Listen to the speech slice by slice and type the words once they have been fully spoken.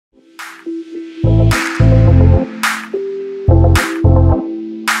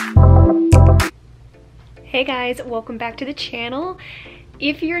Hey guys, welcome back to the channel.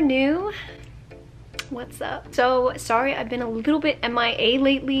 If you're new, what's up? So sorry I've been a little bit MIA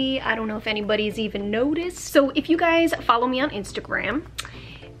lately. I don't know if anybody's even noticed. So if you guys follow me on Instagram,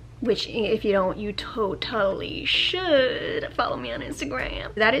 which if you don't, you totally should follow me on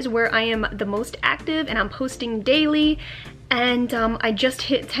Instagram. That is where I am the most active and I'm posting daily. And I just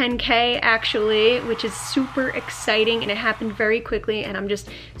hit 10K actually, which is super exciting and it happened very quickly and I'm just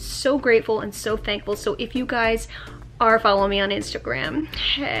so grateful and so thankful. So if you guys are following me on Instagram,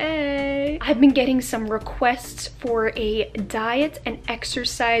 hey. I've been getting some requests for a diet and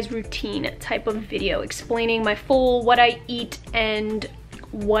exercise routine type of video explaining my full what I eat and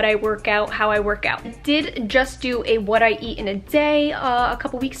what I work out, how I work out. I did just do a what I eat in a day a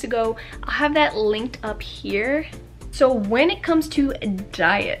couple weeks ago. I'll have that linked up here. So when it comes to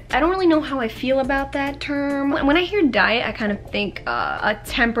diet, I don't really know how I feel about that term. When I hear diet, I kind of think a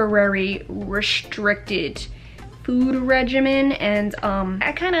temporary restricted food regimen, and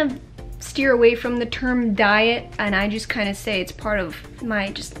I kind of steer away from the term diet and I just kind of say it's part of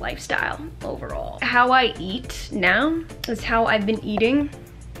my just lifestyle overall. How I eat now is how I've been eating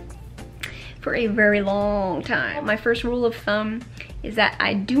for a very long time. My first rule of thumb is that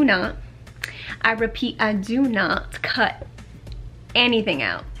I repeat, I do not cut anything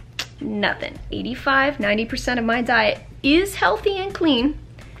out. Nothing. 85–90% of my diet is healthy and clean,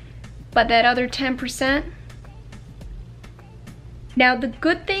 but that other 10%. Now the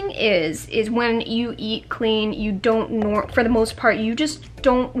good thing is when you eat clean, you don't, for the most part, you just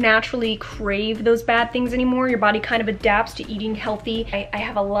don't naturally crave those bad things anymore. Your body kind of adapts to eating healthy. I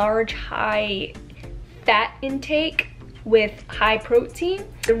have a large, high fat intake with high protein.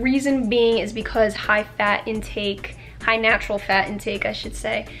 The reason being is because high natural fat intake, I should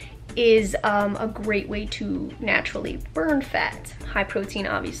say, is a great way to naturally burn fat. High protein,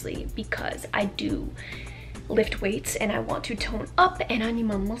 obviously, because I do lift weights and I want to tone up and I need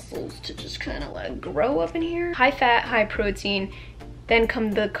my muscles to just kind of like grow up in here. High fat, high protein, then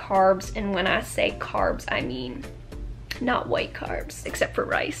come the carbs, and when I say carbs, I mean not white carbs, except for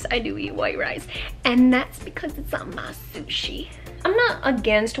rice. I do eat white rice, and that's because it's on my sushi. I'm not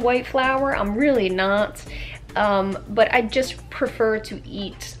against white flour, I'm really not, but I just prefer to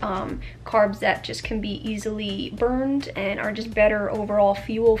eat carbs that just can be easily burned and are just better overall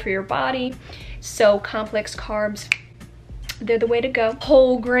fuel for your body. So complex carbs, they're the way to go.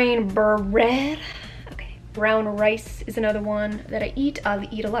 Whole grain bread. Okay, brown rice is another one that I eat. I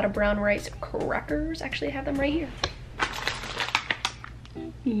eat a lot of brown rice crackers. Actually, I have them right here.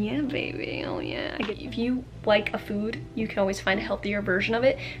 Yeah, baby, oh yeah. If you like a food, you can always find a healthier version of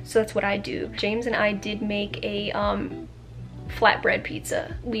it. So that's what I do. James and I did make a flatbread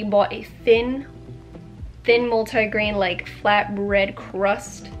pizza. We bought a thin multigrain like flatbread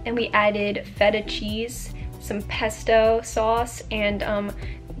crust, and we added feta cheese, some pesto sauce, and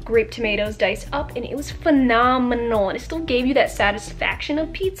grape tomatoes diced up, and it was phenomenal. And it still gave you that satisfaction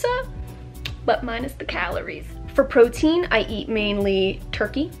of pizza, but minus the calories. For protein, I eat mainly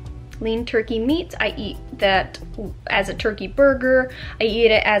turkey, lean turkey meat. I eat that as a turkey burger. I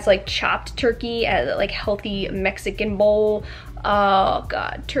eat it as like chopped turkey, as a like healthy Mexican bowl. Oh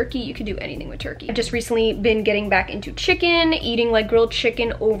God, turkey, you can do anything with turkey. I've just recently been getting back into chicken, eating like grilled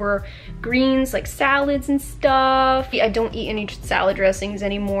chicken over greens, like salads and stuff. I don't eat any salad dressings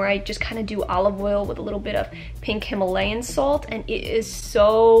anymore. I just kind of do olive oil with a little bit of pink Himalayan salt, and it is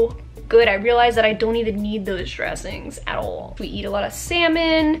so good. I realize that I don't even need those dressings at all. We eat a lot of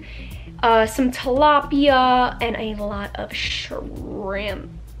salmon, some tilapia, and a lot of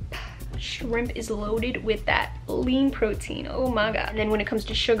shrimp. Shrimp is loaded with that lean protein. Oh my God. And then when it comes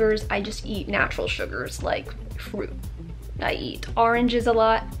to sugars, I just eat natural sugars like fruit. I eat oranges a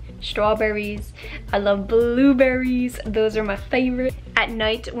lot, strawberries. I love blueberries. Those are my favorite. At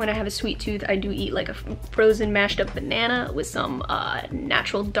night, when I have a sweet tooth, I do eat like a frozen mashed up banana with some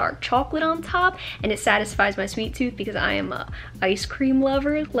natural dark chocolate on top, and it satisfies my sweet tooth because I am a ice cream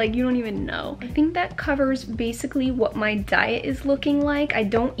lover, like you don't even know. I think that covers basically what my diet is looking like. I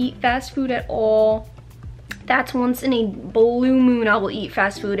don't eat fast food at all. That's once in a blue moon I will eat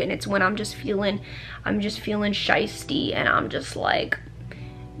fast food, and it's when I'm just feeling shiesty and I'm just like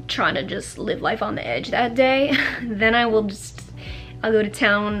trying to just live life on the edge that day. Then I'll go to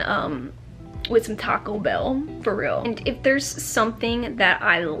town with some Taco Bell, for real. And if there's something that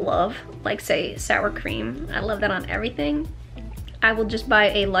I love, like say sour cream, I love that on everything, I will just buy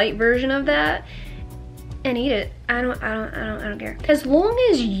a light version of that and eat it. I don't care. As long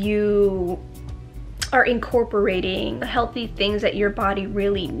as you are incorporating the healthy things that your body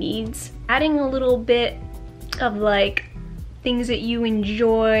really needs, adding a little bit of like things that you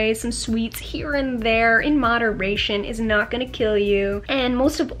enjoy, some sweets here and there in moderation is not gonna kill you. And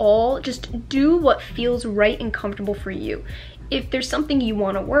most of all, just do what feels right and comfortable for you. If there's something you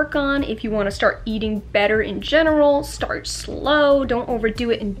want to work on, if you want to start eating better in general, start slow, don't overdo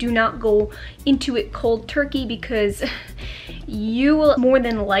it, and do not go into it cold turkey, because you will more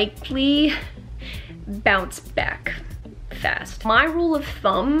than likely bounce back fast. My rule of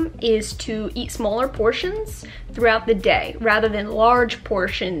thumb is to eat smaller portions throughout the day rather than large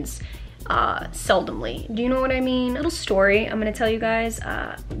portions seldomly. Do you know what I mean? Little story I'm gonna tell you guys.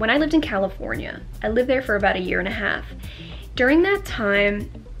 When I lived in California, I lived there for about 1.5 years. During that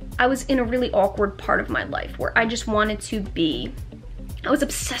time, I was in a really awkward part of my life where I just wanted to be, I was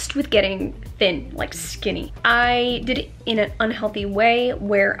obsessed with getting thin, like skinny. I did it in an unhealthy way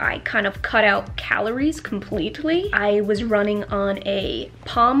where I kind of cut out calories completely. I was running on a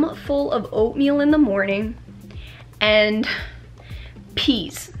palm full of oatmeal in the morning and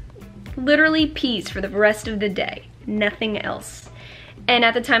peas, literally peas for the rest of the day, nothing else. And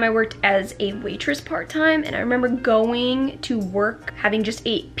at the time I worked as a waitress part-time, and I remember going to work having just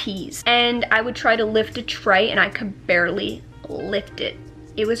 8 peas. And I would try to lift a tray and I could barely lift it.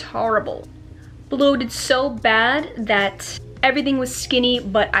 It was horrible. Bloated so bad that everything was skinny,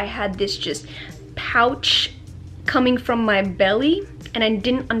 but I had this just pouch coming from my belly and I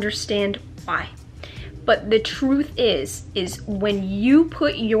didn't understand why. But the truth is when you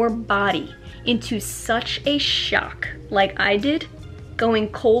put your body into such a shock like I did, going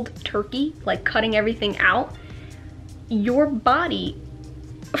cold turkey, like cutting everything out, your body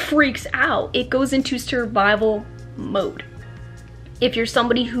freaks out. It goes into survival mode. If you're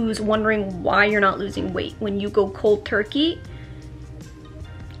somebody who's wondering why you're not losing weight when you go cold turkey,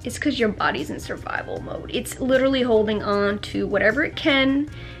 it's because your body's in survival mode. It's literally holding on to whatever it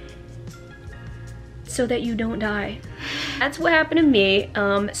can so that you don't die. That's what happened to me.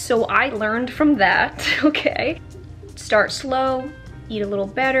 So I learned from that, okay? Start slow, eat a little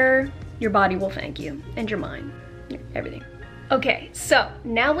better, your body will thank you, and your mind, everything. Okay, so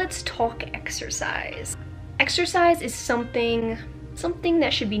now let's talk exercise. Exercise is something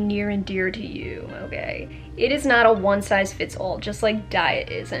that should be near and dear to you, okay? It is not a one-size-fits-all, just like diet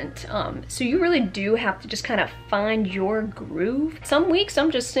isn't. So you really do have to just kind of find your groove. Some weeks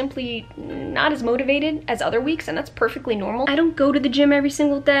I'm just simply not as motivated as other weeks, and that's perfectly normal. I don't go to the gym every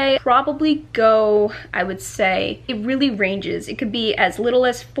single day. Probably go, I would say, it really ranges. It could be as little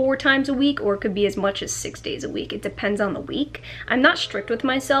as 4 times a week, or it could be as much as 6 days a week. It depends on the week. I'm not strict with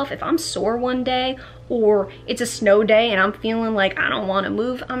myself. If I'm sore one day, or it's a snow day and I'm feeling like I don't want to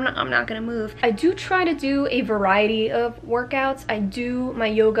move, I'm not gonna move. I do try to do a variety of workouts. I do my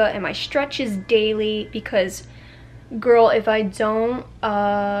yoga and my stretches daily because, girl, if I don't,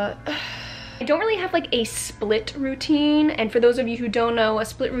 I don't really have like a split routine. And for those of you who don't know, a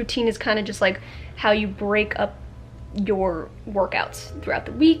split routine is kind of just like how you break up your workouts throughout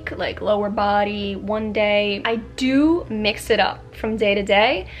the week, like lower body one day. I do mix it up from day to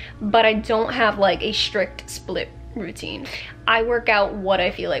day, but I don't have like a strict split routine. I work out what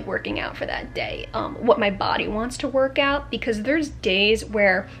I feel like working out for that day, what my body wants to work out, because there's days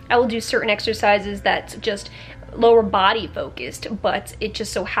where I will do certain exercises that's just lower body focused, but it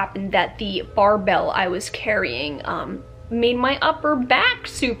just so happened that the barbell I was carrying made my upper back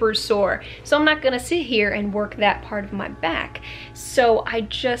super sore. So I'm not gonna sit here and work that part of my back. So I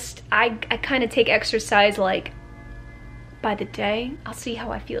kind of take exercise like by the day. I'll see how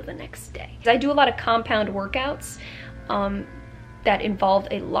I feel the next day. I do a lot of compound workouts that involve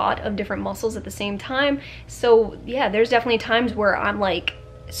a lot of different muscles at the same time. So yeah, there's definitely times where I'm like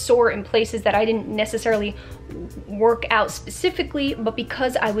sore in places that I didn't necessarily work out specifically, but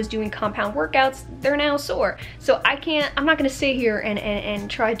because I was doing compound workouts, they're now sore. So I'm not gonna sit here and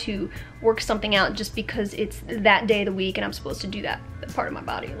try to work something out just because it's that day of the week and I'm supposed to do that part of my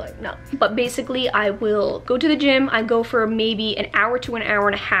body, like, no. But basically I will go to the gym. I go for maybe an hour to an hour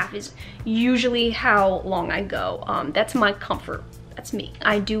and a half is usually how long I go. That's my comfort. That's me.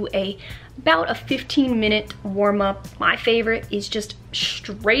 I do about a 15-minute warm-up. My favorite is just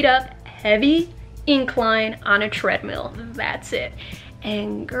straight up heavy incline on a treadmill. That's it.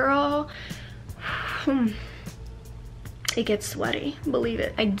 And girl, it gets sweaty, believe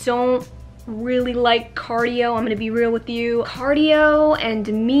it. I don't really like cardio. I'm gonna be real with you. Cardio and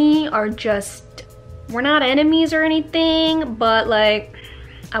me are just, we're not enemies or anything, but like,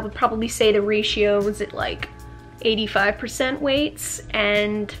 I would probably say the ratio was at like 85% weights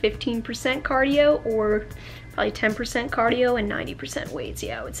and 15% cardio, or probably 10% cardio and 90% weights.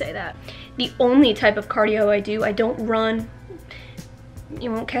 Yeah, I would say that. The only type of cardio I don't run,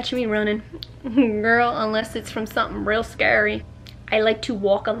 You won't catch me running, girl, unless it's from something real scary. I like to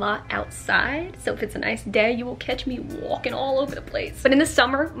walk a lot outside, so if it's a nice day, you will catch me walking all over the place. But in the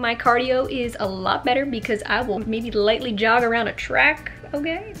summer, my cardio is a lot better because I will maybe lightly jog around a track,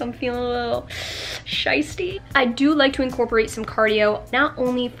 okay? If I'm feeling a little shisty. I do like to incorporate some cardio, not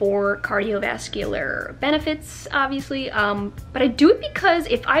only for cardiovascular benefits, obviously, but I do it because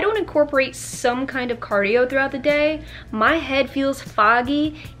if I don't incorporate some kind of cardio throughout the day, my head feels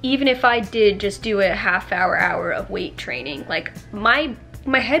foggy, even if I did just do a hour of weight training. Like, my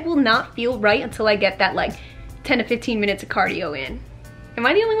head will not feel right until I get that like 10 to 15 minutes of cardio in. Am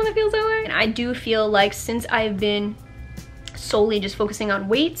I the only one that feels that way? And I do feel like since I've been solely just focusing on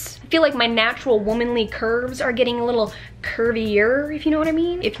weights, I feel like my natural womanly curves are getting a little curvier, if you know what I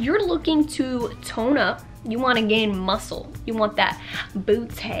mean. If you're looking to tone up, you want to gain muscle, you want that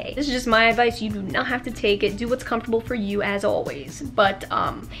booty. This is just my advice. You do not have to take it. Do what's comfortable for you, as always. But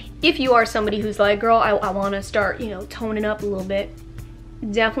if you are somebody who's like, girl, I want to start, you know, toning up a little bit,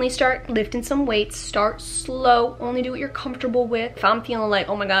 definitely start lifting some weights. Start slow. Only do what you're comfortable with. If I'm feeling like,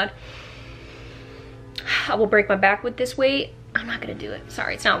 oh my god, I will break my back with this weight, I'm not gonna do it.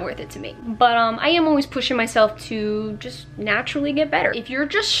 Sorry, it's not worth it to me. But I am always pushing myself to just naturally get better. If you're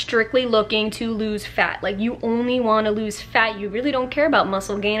just strictly looking to lose fat, like you only want to lose fat, you really don't care about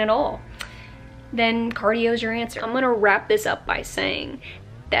muscle gain at all, then cardio is your answer. I'm gonna wrap this up by saying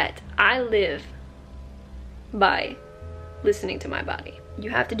that I live by listening to my body. You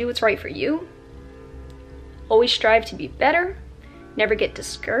have to do what's right for you. Always strive to be better. Never get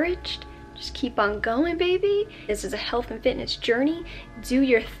discouraged. Just keep on going, baby. This is a health and fitness journey. Do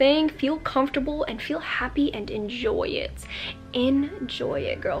your thing, feel comfortable, and feel happy, and enjoy it. Enjoy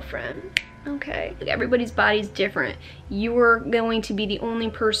it, girlfriend. Okay. Like, everybody's body's different. You are going to be the only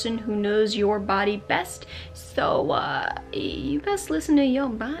person who knows your body best. So you best listen to your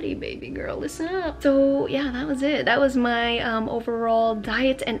body, baby girl. Listen up. So yeah, that was it. That was my overall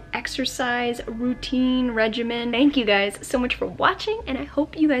diet and exercise routine regimen. Thank you guys so much for watching, and I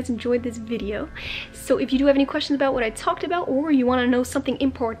hope you guys enjoyed this video. So if you do have any questions about what I talked about, or you want to know something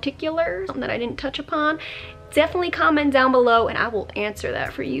in particular, something that I didn't touch upon, definitely comment down below and I will answer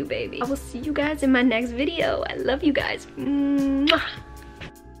that for you, baby. I will see you guys in my next video. I love you guys. Mwah.